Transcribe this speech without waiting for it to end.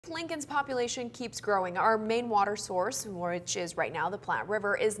Lincoln's population keeps growing, our main water source, which is right now the Platte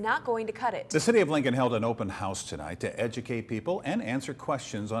River, is not going to cut it. The city of Lincoln held an open house tonight to educate people and answer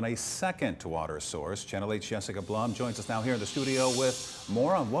questions on a second water source. Channel 8's Jessica Blum joins us now here in the studio with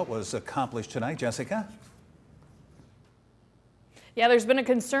more on what was accomplished tonight. Jessica? Yeah, there's been a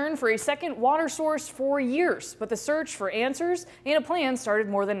concern for a second water source for years, but the search for answers and a plan started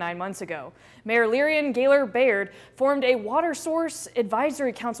more than 9 months ago. Mayor-Leirion-Gaylor-Baird formed a water source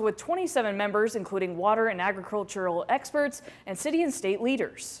advisory council with 27 members, including water and agricultural experts and city and state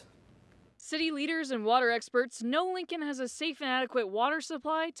leaders. City leaders and water experts know Lincoln has a safe and adequate water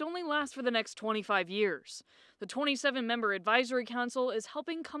supply to only last for the next 25 years. The 27-member advisory council is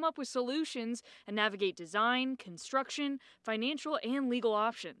helping come up with solutions and navigate design, construction, financial, and legal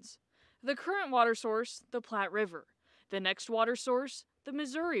options. The current water source, the Platte River. The next water source, the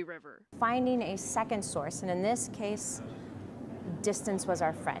Missouri River. Finding a second source, and in this case, distance was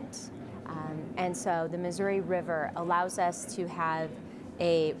our friend. And so the Missouri River allows us to have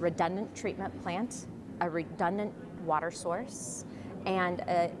a redundant treatment plant, a redundant water source, and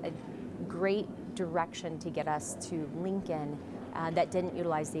a great direction to get us to Lincoln that didn't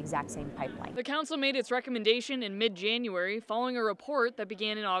utilize the exact same pipeline. The council made its recommendation in mid-January following a report that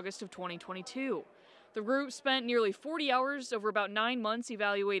began in August of 2022. The group spent nearly 40 hours over about 9 months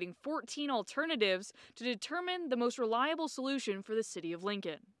evaluating 14 alternatives to determine the most reliable solution for the city of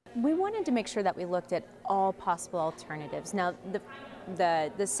Lincoln. We wanted to make sure that we looked at all possible alternatives. Now,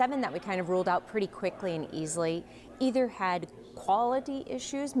 the 7 that we kind of ruled out pretty quickly and easily either had quality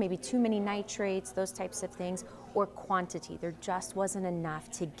issues, maybe too many nitrates, those types of things, or quantity. There just wasn't enough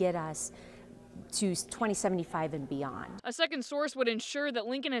to get us to 2075 and beyond. A second source would ensure that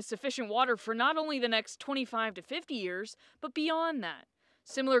Lincoln has sufficient water for not only the next 25 to 50 years, but beyond that.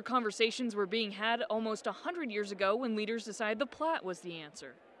 Similar conversations were being had almost 100 years ago when leaders decided the Platte was the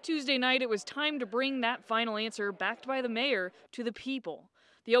answer. Tuesday night, it was time to bring that final answer, backed by the mayor, to the people.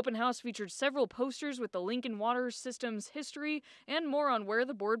 The open house featured several posters with the Lincoln water system's history and more on where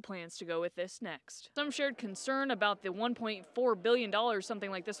the board plans to go with this next. Some shared concern about the $1.4 billion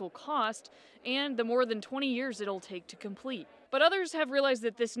something like this will cost and the more than 20 years it'll take to complete. But others have realized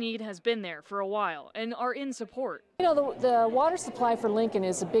that this need has been there for a while and are in support. You know, the water supply for Lincoln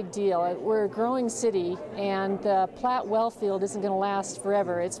is a big deal. We're a growing city, and the Platte well field isn't going to last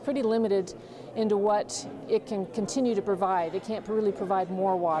forever. It's pretty limited into what it can continue to provide. It can't really provide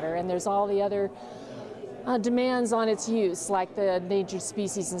more water, and there's all the other demands on its use, like the endangered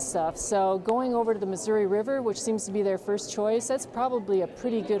species and stuff. So going over to the Missouri River, which seems to be their first choice, that's probably a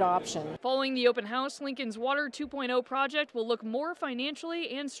pretty good option. Following the open house, Lincoln's Water 2.0 project will look more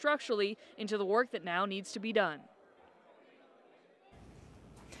financially and structurally into the work that now needs to be done.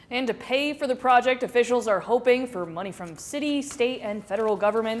 And to pay for the project, officials are hoping for money from city, state, and federal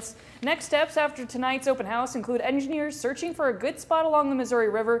governments. Next steps after tonight's open house include engineers searching for a good spot along the Missouri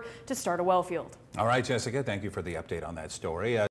River to start a well field. All right, Jessica, thank you for the update on that story.